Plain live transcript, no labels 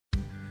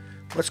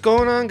What's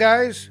going on,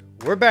 guys?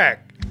 We're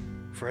back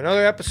for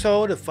another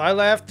episode of If I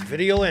Laugh, the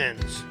Video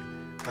Ends.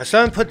 My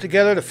son put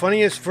together the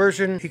funniest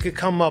version he could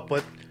come up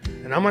with,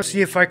 and I'm going to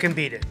see if I can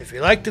beat it. If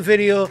you like the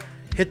video,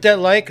 hit that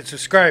like and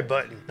subscribe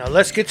button. Now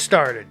let's get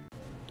started.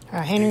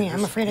 Henry,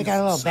 I'm afraid I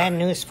got a little bad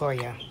news for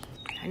you.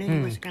 I knew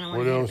you wasn't going to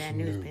want to hear bad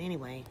news, but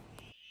anyway.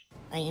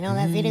 You know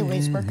that video we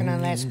was working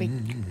on last week?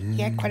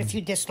 He had quite a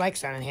few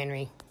dislikes on it,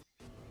 Henry.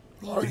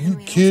 Are you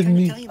kidding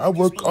me? I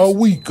worked all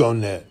week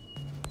on that.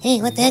 Hey,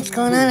 what the heck's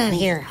going on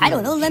here? I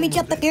don't know. Let me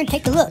jump up here and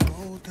take a look.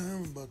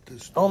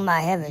 Oh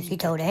my heavens, he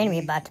told Henry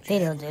about the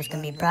video. There's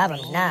going to be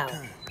problems now.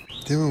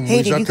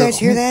 Hey, did you guys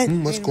hear that?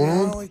 What's going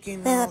on?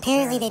 Well,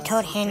 apparently they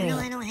told Henry.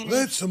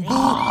 Let's some bull.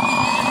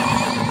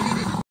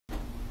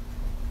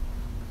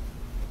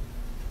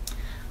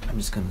 I'm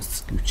just gonna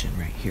scooch in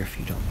right here if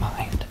you don't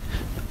mind.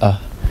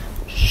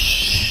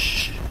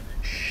 Shh.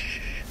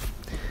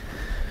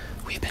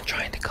 We've been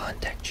trying to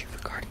contact you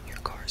regarding your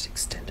car's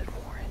extended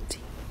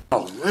warranty.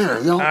 Oh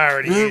man, y'all. I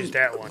already used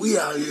that one. We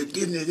out here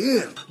getting it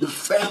in. The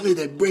family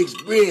that breaks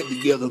bread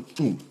together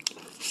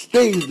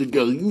stays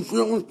together. You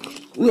feel me?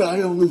 We out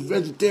here on this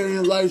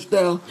vegetarian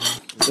lifestyle.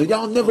 And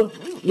y'all never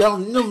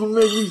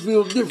make me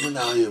feel different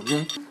out here,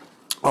 man.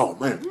 Oh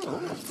man,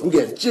 we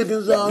got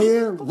chickens out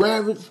here,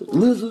 rabbits,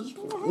 lizards.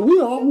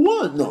 We all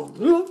one though,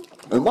 you know.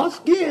 And my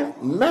skin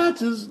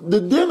matches the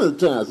dinner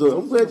time, so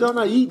I'm glad y'all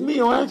not eating me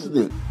on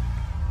accident.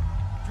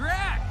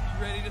 Drac,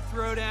 you ready to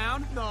throw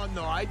down?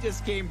 No, I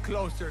just came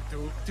closer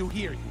to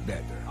hear you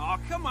better. Oh,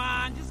 come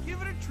on, just give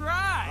it a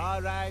try.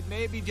 All right,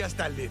 maybe just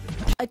a little.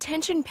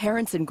 Attention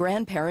parents and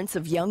grandparents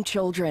of young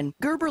children.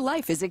 Gerber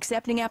Life is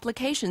accepting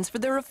applications for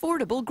their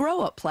affordable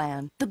grow-up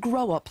plan. The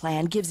grow-up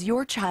plan gives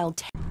your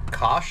child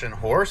Caution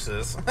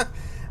horses.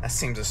 That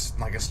seems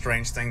like a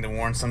strange thing to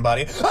warn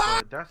somebody.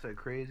 That's a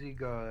crazy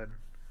gun.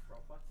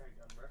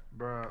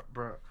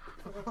 Bruh.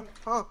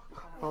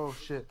 Oh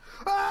shit.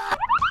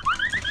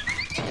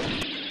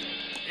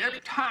 Every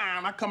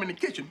time I come in the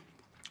kitchen,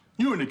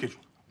 you in the kitchen.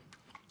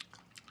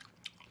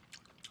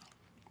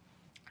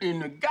 In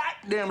the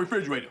goddamn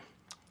refrigerator.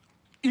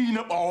 Eating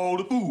up all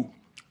the food.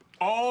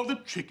 All the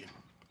chicken.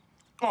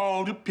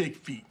 All the pig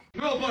feet.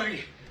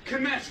 Nobody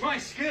can match my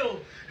skill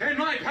and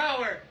my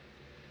power.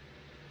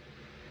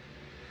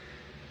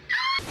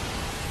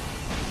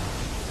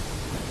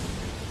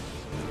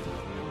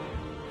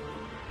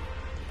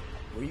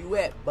 Where you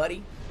at,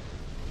 buddy?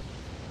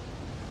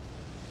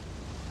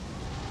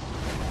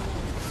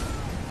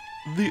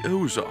 The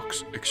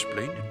Ozarks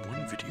explained in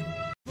one video.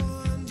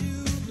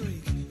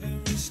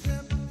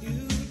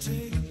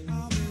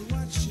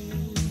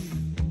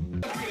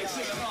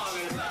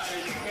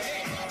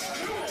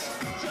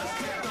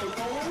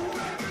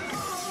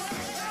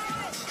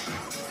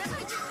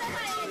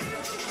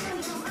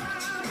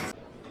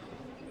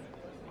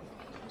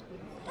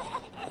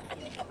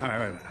 All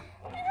right.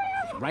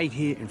 Right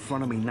here in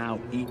front of me now,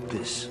 eat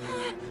this.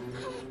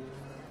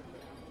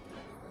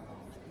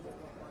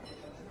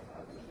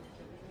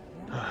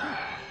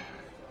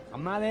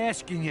 I'm not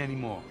asking you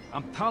anymore.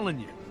 I'm telling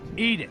you.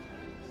 Eat it.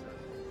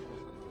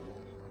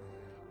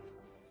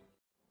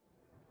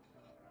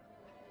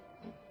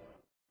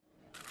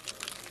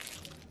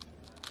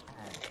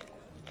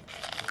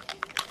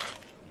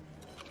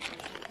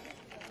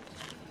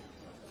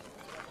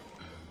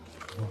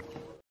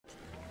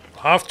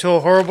 Off to a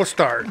horrible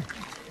start.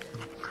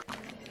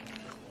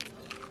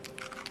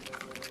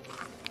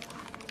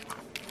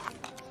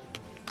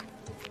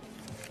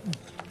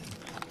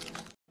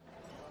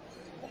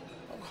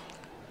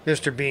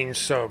 Mr. Bean's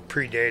so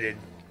predated.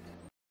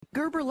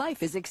 Gerber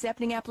Life is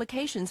accepting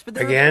applications for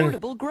their Again?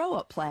 affordable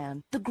grow-up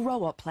plan. The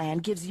grow-up plan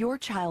gives your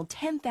child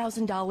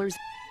 $10,000.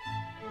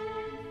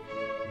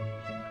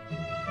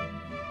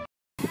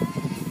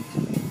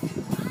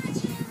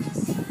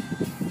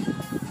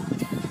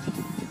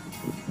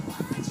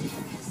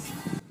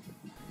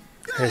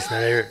 It's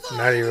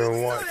not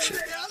even watch it.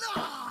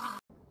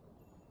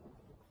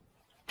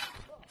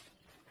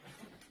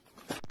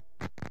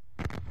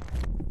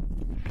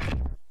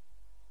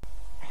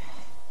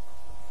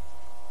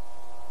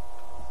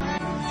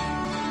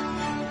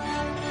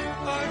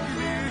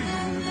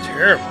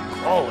 Terrible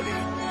quality.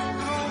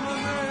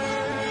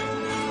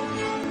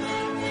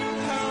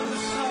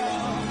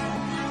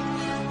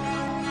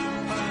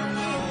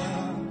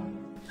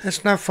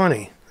 That's not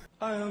funny.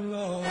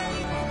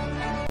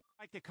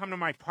 Like to come to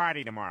my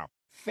party tomorrow.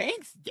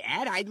 Thanks,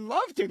 Dad. I'd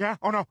love to. Yeah?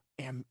 Oh no,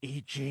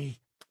 M-E-G.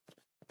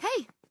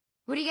 Hey,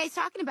 what are you guys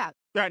talking about?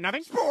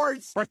 Nothing.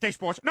 Sports. Birthday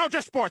sports. No,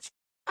 just sports.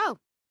 Oh,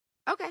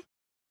 okay.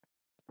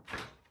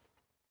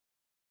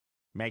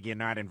 Meg, you're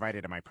not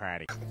invited to my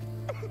party.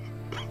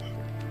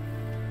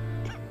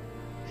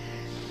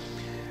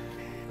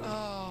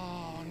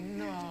 Oh,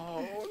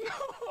 no.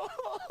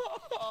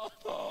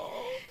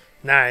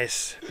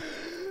 Nice.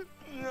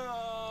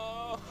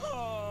 No.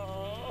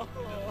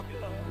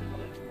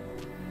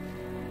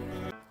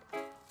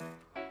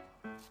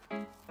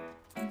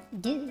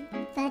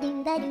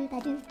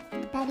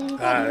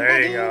 Ah,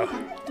 there you go.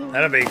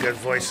 That'll be a good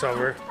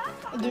voiceover.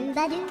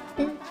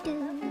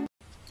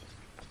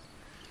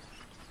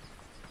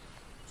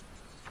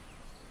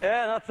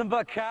 Yeah, nothing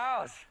but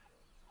cows.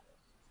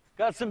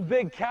 Got some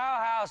big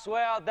cow house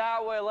way out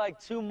that way, like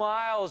 2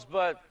 miles,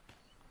 but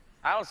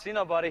I don't see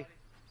nobody.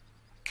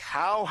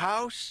 Cow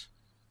house?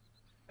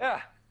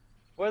 Yeah,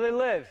 where they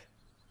live.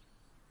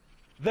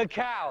 The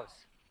cows.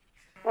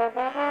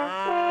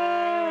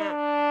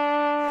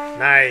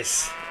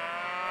 Nice.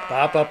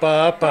 Ba ba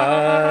ba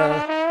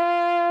ba.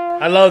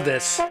 I love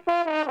this.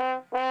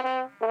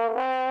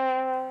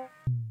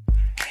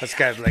 That's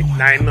got like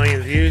 9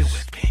 million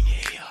views.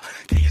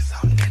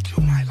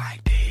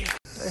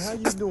 Hey, how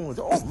you doing?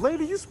 Oh,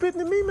 lady, you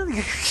spitting at me, man?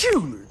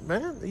 Shoot,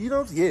 man. You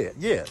know, yeah.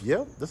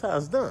 That's how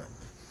it's done.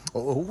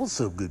 Oh,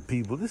 what's up, good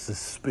people? This is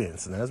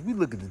Spence, and as we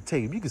look at the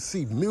tape, you can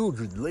see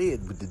Mildred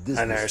led with the disrespect.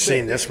 I've never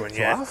seen this one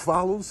yet. So I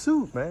followed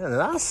suit, man, and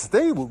I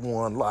stay with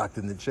one locked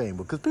in the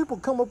chamber, because people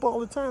come up all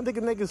the time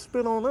thinking they can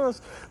spit on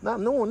us, not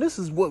knowing this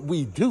is what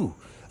we do.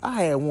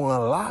 I had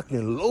one locked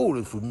and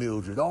loaded for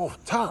Mildred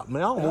off top,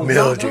 man. I almost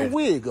knocked her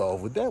wig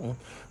off with that one.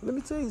 Let me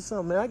tell you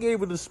something, man. I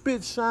gave her the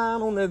spit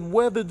shine on that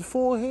weathered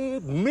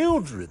forehead.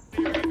 Mildred.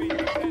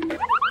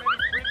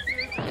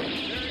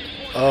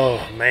 Oh,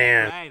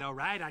 man. All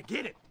right, I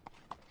get it.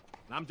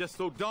 I'm just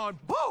so darn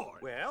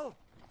bored. Well,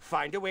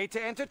 find a way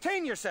to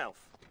entertain yourself.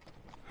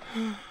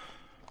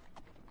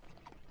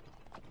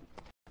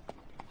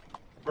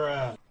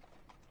 Bruh.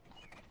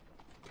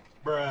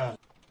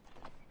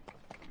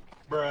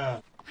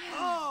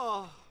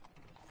 Oh,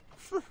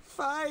 for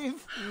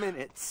 5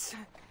 minutes.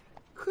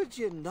 Could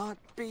you not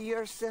be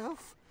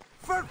yourself?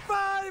 For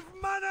 5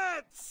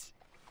 minutes!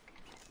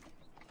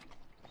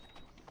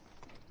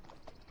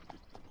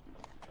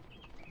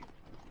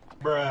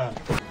 Bruh.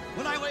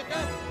 When I wake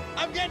up,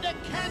 I'm getting a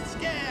CAT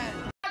scan!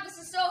 This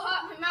is so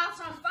hot, my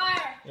mouth's on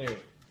fire. Hey.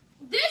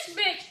 This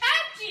bitch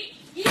empty!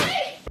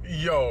 Yay!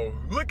 Yo,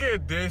 look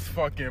at this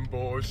fucking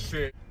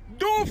bullshit.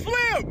 Do a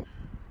flip!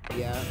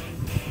 Yeah.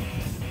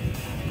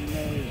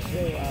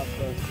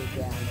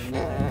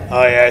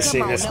 Oh yeah, I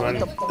seen this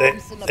one.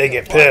 They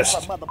get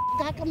pissed.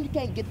 How come you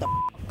can't get the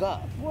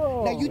up?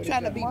 Whoa, now you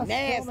trying to be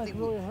nasty.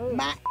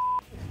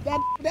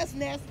 That's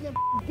nasty.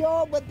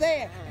 Go over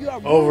there. You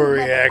are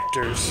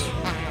Overreactors.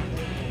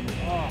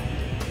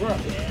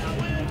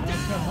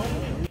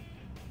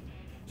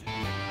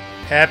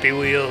 Happy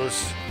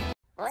Wheels.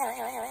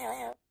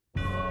 I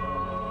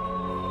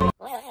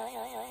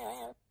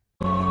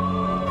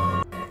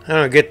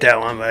don't get that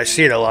one, but I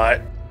see it a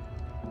lot.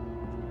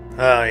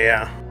 Oh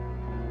yeah.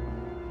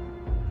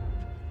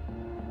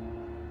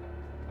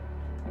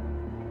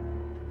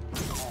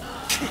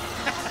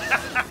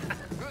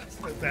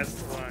 That's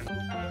the one.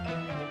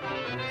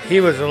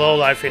 He was a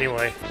lowlife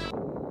anyway.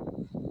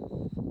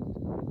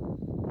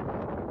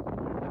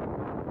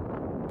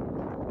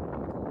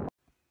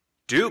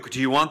 Duke,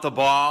 do you want the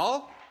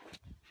ball?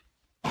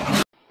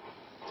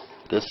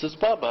 This is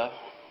Bubba,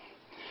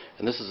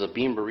 and this is a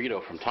bean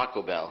burrito from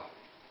Taco Bell.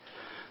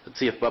 Let's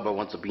see if Bubba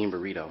wants a bean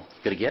burrito.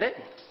 Gonna get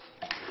it?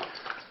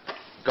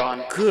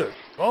 Gone. Good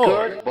boy.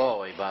 Good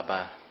boy,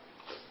 Bubba.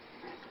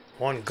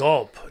 One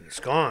gulp, it's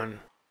gone.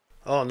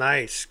 Oh,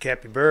 nice,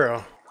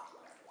 capybara.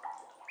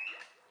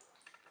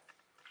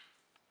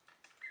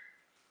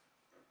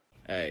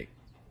 Hey,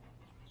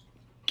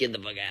 get the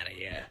fuck out of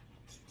here.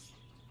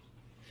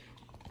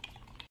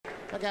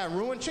 I got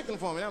ruined chicken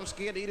for me. I'm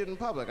scared to eat it in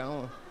public.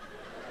 I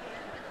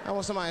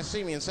want somebody to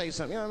see me and say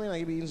something. You know what I mean? Like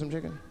you be eating some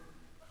chicken.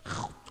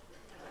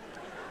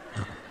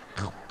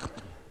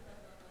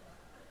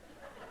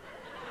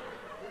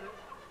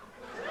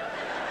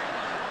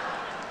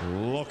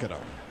 Look at him.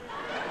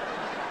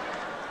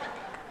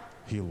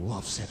 He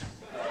loves it.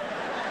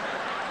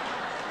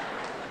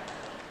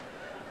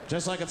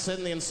 Just like it said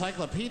in the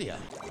encyclopedia.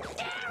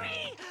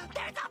 Harry,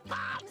 there's a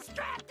bomb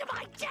strapped to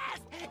my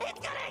chest. It's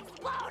gonna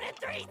explode in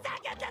 3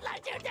 seconds unless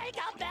you take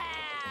a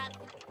bath.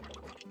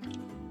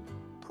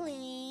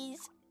 Please.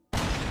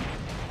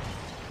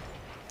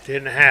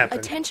 Didn't happen.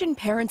 Attention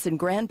parents and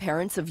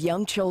grandparents of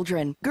young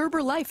children.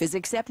 Gerber Life is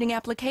accepting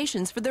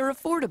applications for their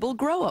affordable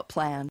grow-up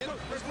plan.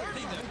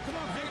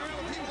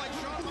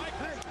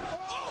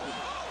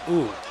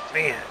 Ooh,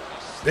 man.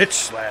 Bitch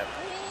slap.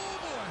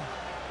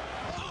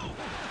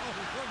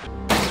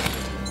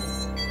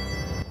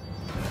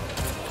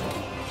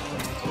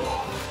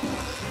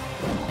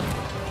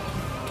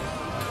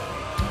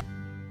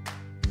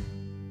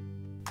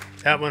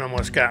 That one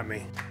almost got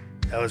me.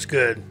 That was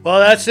good. Well,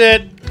 that's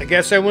it. I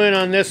guess I win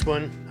on this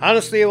one.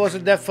 Honestly, it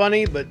wasn't that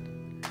funny, but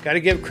gotta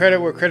give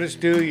credit where credit's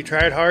due. You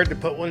tried hard to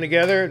put one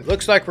together.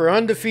 Looks like we're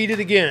undefeated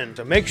again.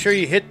 So make sure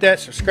you hit that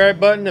subscribe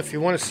button if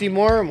you want to see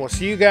more, and we'll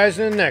see you guys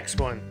in the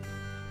next one.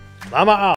 Mama out.